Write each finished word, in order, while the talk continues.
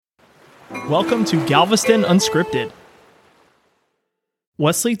Welcome to Galveston Unscripted.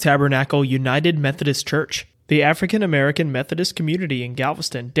 Wesley Tabernacle United Methodist Church. The African American Methodist community in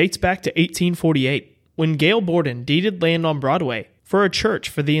Galveston dates back to 1848, when Gail Borden deeded land on Broadway for a church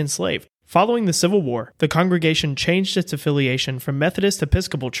for the enslaved. Following the Civil War, the congregation changed its affiliation from Methodist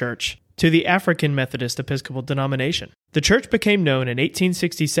Episcopal Church to the African Methodist Episcopal denomination. The church became known in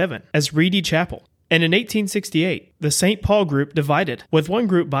 1867 as Reedy Chapel, and in 1868, the St. Paul group divided, with one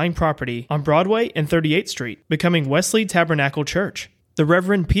group buying property on Broadway and 38th Street, becoming Wesley Tabernacle Church. The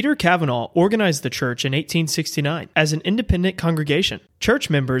Reverend Peter Cavanaugh organized the church in 1869 as an independent congregation. Church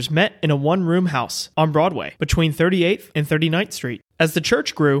members met in a one-room house on Broadway between 38th and 39th Street. As the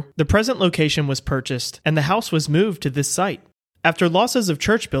church grew, the present location was purchased and the house was moved to this site. After losses of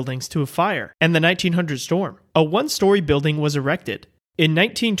church buildings to a fire and the 1900 storm, a one-story building was erected. In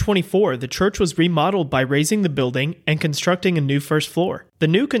 1924, the church was remodeled by raising the building and constructing a new first floor. The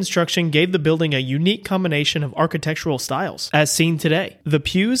new construction gave the building a unique combination of architectural styles, as seen today. The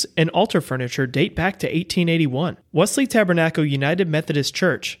pews and altar furniture date back to 1881. Wesley Tabernacle United Methodist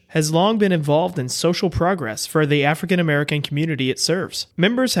Church has long been involved in social progress for the African American community it serves.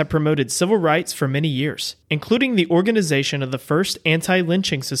 Members have promoted civil rights for many years, including the organization of the first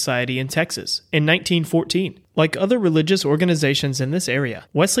anti-lynching society in Texas in 1914. Like other religious organizations in this area,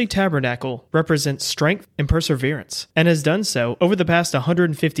 Wesley Tabernacle represents strength and perseverance, and has done so over the past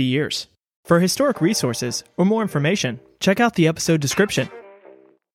 150 years. For historic resources or more information, check out the episode description.